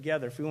serve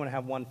together if we want to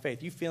have one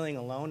faith. You feeling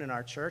alone in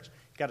our church?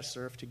 You got to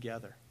serve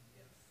together.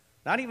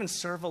 Not even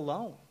serve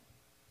alone.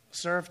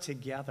 Serve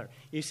together.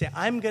 You say,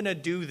 I'm going to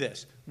do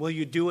this. Will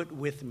you do it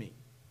with me?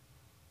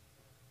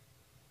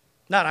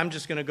 Not, I'm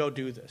just going to go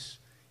do this.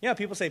 You know,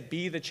 people say,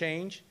 be the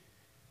change.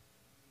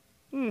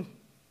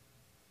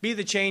 Be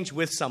the change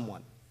with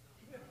someone.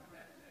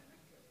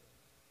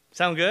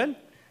 Sound good?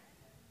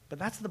 But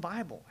that's the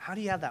Bible. How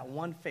do you have that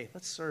one faith?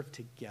 Let's serve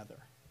together.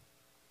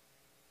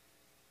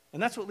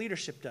 And that's what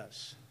leadership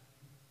does.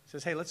 It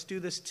says, hey, let's do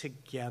this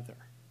together.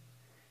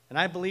 And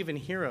I believe in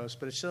heroes,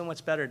 but it's so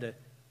much better to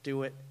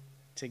do it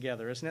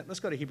together, isn't it? Let's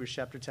go to Hebrews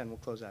chapter 10. We'll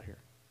close out here.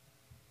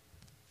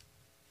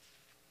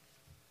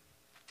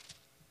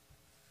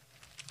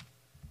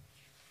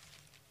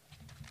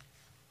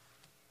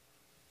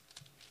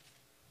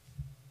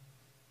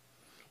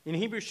 In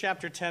Hebrews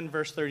chapter 10,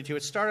 verse 32,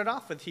 it started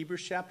off with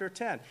Hebrews chapter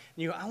 10. And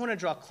you go, I want to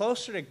draw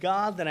closer to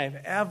God than I've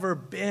ever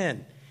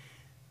been.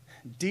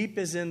 Deep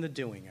is in the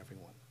doing,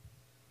 everyone.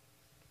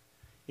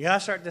 You got to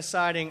start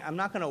deciding, I'm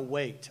not going to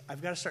wait.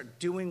 I've got to start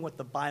doing what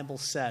the Bible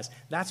says.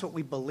 That's what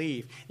we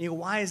believe. And you go,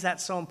 why is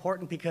that so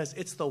important? Because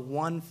it's the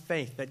one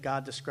faith that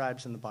God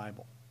describes in the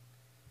Bible.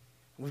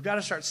 We've got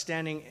to start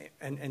standing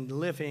and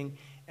living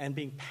and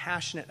being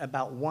passionate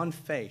about one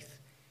faith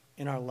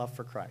in our love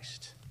for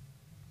Christ.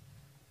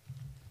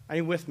 Are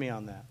you with me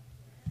on that?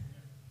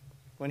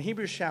 Well, in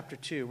Hebrews chapter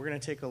 2, we're going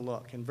to take a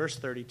look in verse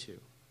 32. It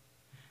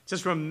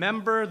says,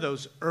 remember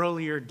those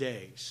earlier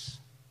days.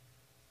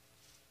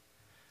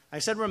 I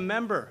said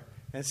remember.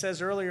 And it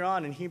says earlier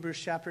on in Hebrews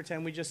chapter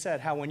 10, we just said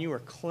how when you were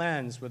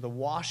cleansed with the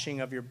washing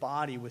of your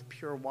body with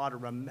pure water,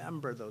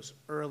 remember those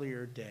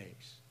earlier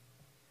days.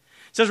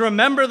 It says,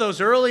 remember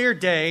those earlier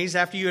days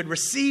after you had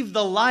received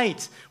the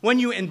light, when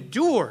you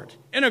endured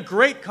in a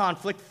great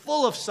conflict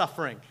full of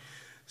suffering.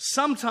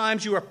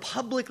 Sometimes you were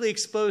publicly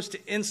exposed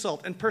to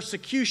insult and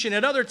persecution.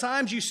 At other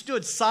times you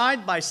stood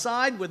side by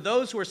side with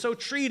those who were so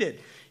treated.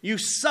 You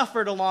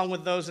suffered along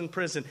with those in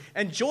prison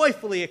and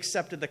joyfully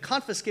accepted the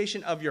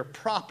confiscation of your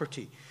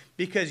property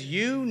because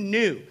you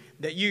knew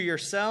that you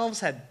yourselves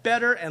had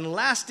better and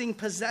lasting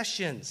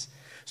possessions.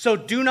 So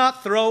do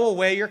not throw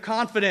away your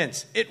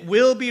confidence. It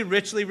will be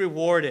richly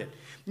rewarded.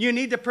 You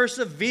need to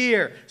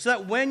persevere so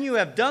that when you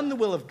have done the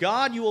will of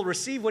God, you will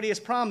receive what he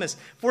has promised.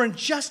 For in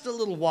just a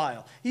little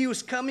while, he who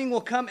is coming will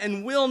come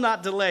and will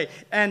not delay.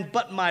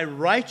 But my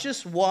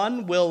righteous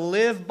one will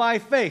live by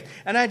faith.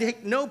 And I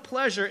take no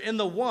pleasure in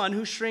the one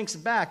who shrinks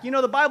back. You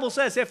know, the Bible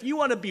says if you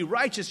want to be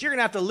righteous, you're going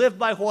to have to live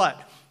by what?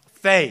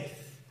 Faith.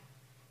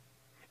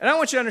 And I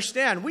want you to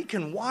understand, we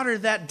can water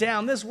that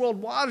down. This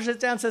world waters it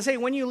down and says, hey,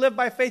 when you live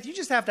by faith, you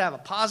just have to have a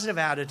positive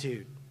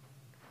attitude.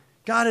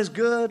 God is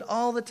good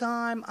all the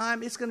time.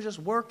 It's going to just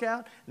work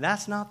out.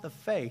 That's not the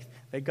faith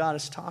that God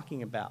is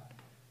talking about.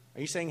 Are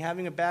you saying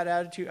having a bad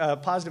attitude,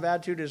 positive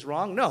attitude is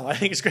wrong? No, I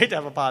think it's great to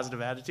have a positive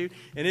attitude.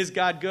 And is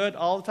God good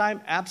all the time?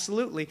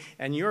 Absolutely.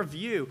 And your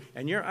view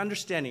and your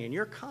understanding and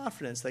your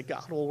confidence that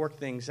God will work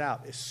things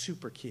out is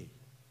super key.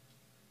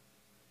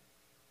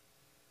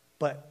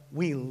 But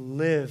we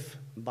live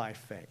by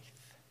faith.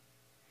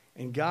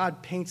 And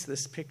God paints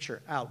this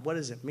picture out. What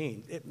does it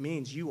mean? It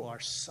means you are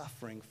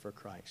suffering for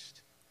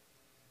Christ.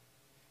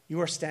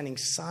 You are standing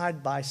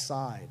side by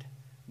side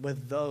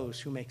with those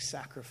who make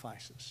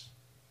sacrifices.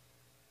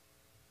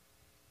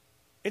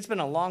 It's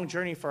been a long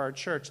journey for our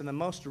church, and the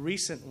most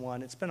recent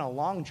one, it's been a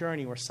long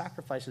journey where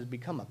sacrifice has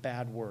become a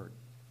bad word.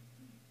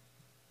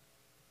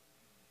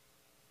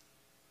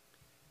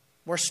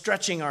 We're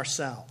stretching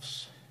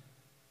ourselves.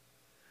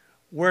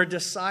 We're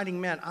deciding,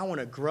 man, I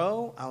want to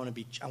grow, I want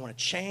to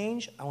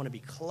change, I want to be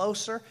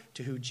closer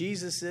to who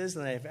Jesus is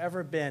than I've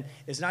ever been.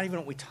 It's not even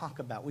what we talk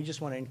about. We just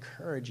want to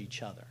encourage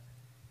each other.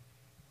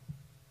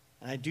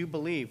 And I do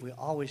believe we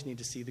always need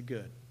to see the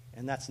good,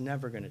 and that's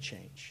never going to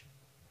change.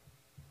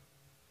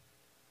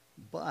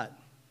 But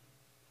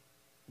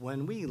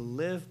when we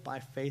live by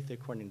faith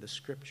according to the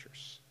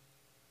Scriptures,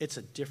 it's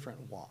a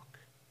different walk.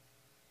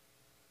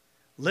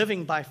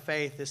 Living by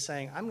faith is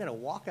saying, I'm going to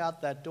walk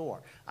out that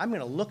door. I'm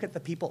going to look at the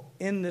people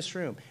in this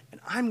room, and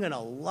I'm going to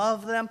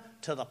love them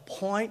to the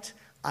point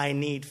I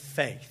need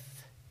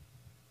faith.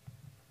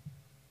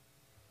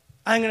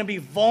 I'm going to be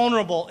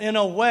vulnerable in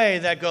a way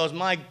that goes,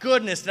 my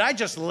goodness, did I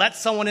just let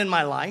someone in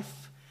my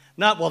life?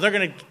 Not, well, they're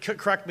going to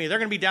correct me. They're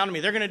going to be down to me.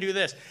 They're going to do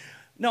this.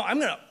 No, I'm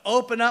going to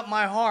open up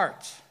my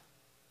heart.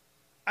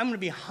 I'm going to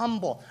be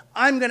humble.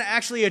 I'm going to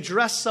actually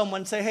address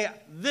someone and say, hey,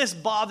 this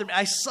bothered me.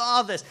 I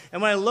saw this.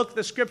 And when I look at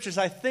the Scriptures,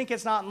 I think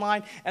it's not in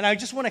line, and I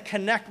just want to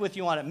connect with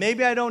you on it.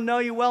 Maybe I don't know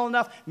you well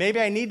enough. Maybe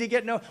I need to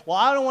get know. Well,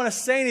 I don't want to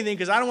say anything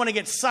because I don't want to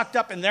get sucked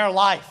up in their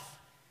life.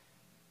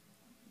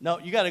 No,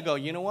 you got to go,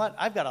 you know what?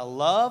 I've got to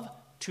love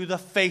to the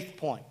faith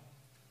point.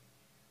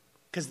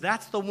 Because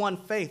that's the one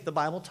faith the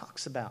Bible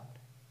talks about.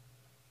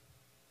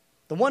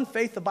 The one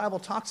faith the Bible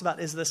talks about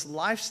is this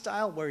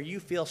lifestyle where you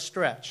feel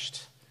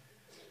stretched.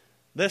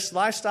 This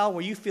lifestyle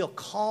where you feel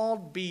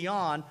called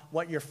beyond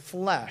what your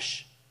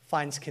flesh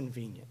finds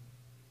convenient.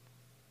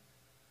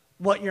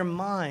 What your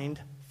mind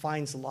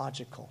finds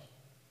logical.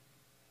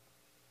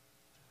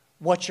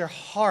 What your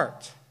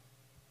heart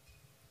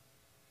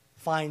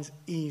finds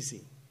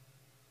easy.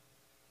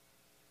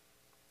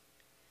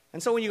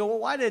 And so when you go, well,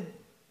 why did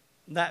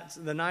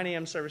the 9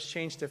 a.m. service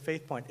change to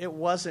Faith Point? It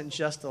wasn't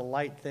just a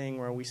light thing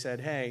where we said,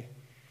 hey,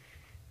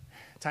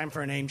 time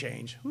for a name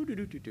change.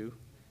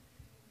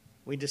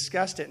 We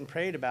discussed it and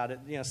prayed about it.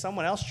 You know,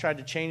 someone else tried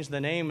to change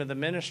the name of the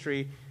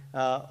ministry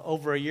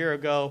over a year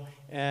ago,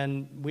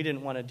 and we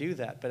didn't want to do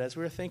that. But as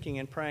we were thinking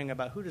and praying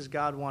about who does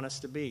God want us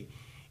to be,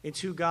 it's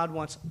who God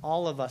wants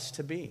all of us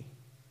to be,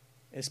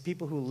 as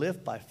people who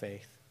live by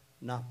faith,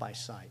 not by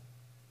sight.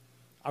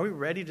 Are we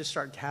ready to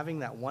start having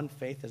that one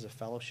faith as a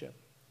fellowship?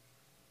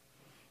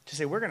 To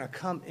say, we're going to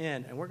come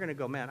in and we're going to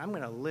go, man, I'm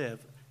going to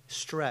live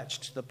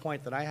stretched to the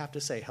point that I have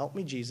to say, help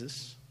me,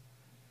 Jesus.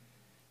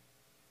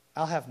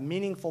 I'll have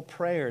meaningful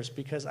prayers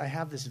because I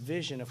have this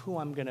vision of who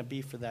I'm going to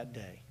be for that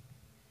day.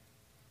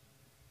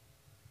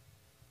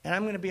 And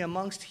I'm going to be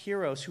amongst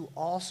heroes who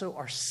also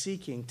are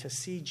seeking to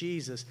see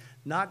Jesus,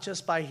 not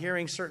just by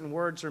hearing certain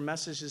words or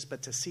messages,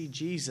 but to see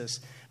Jesus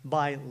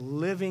by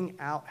living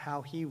out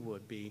how he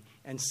would be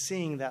and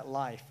seeing that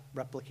life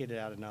replicated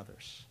out in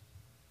others.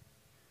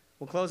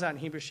 We'll close out in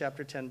Hebrews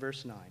chapter 10,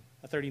 verse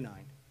 39.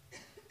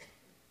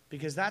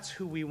 Because that's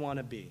who we want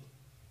to be.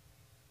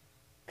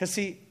 Because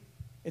see,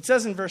 it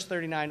says in verse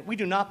 39, we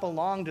do not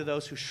belong to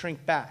those who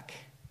shrink back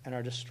and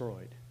are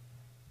destroyed.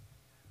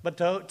 But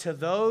to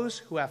those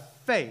who have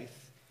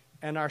faith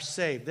and are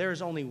saved. There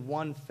is only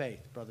one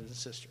faith, brothers and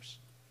sisters.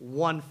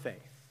 One faith.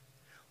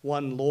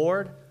 One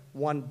Lord,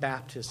 one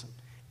baptism.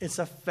 It's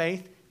a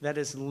faith that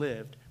is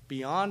lived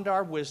beyond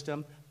our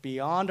wisdom,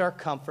 beyond our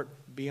comfort,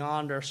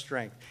 beyond our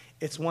strength.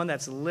 It's one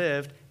that's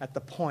lived at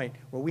the point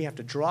where we have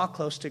to draw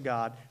close to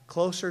God,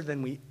 closer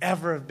than we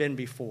ever have been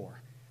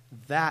before.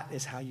 That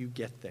is how you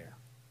get there.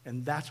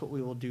 And that's what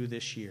we will do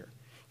this year.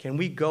 Can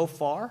we go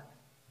far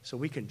so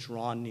we can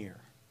draw near?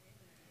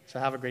 So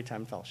have a great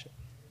time in fellowship.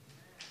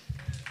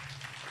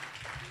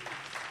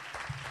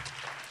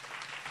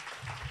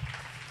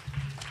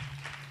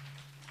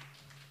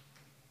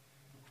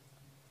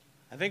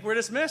 I think we're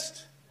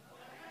dismissed.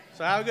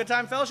 So have a good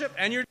time in fellowship,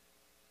 and you're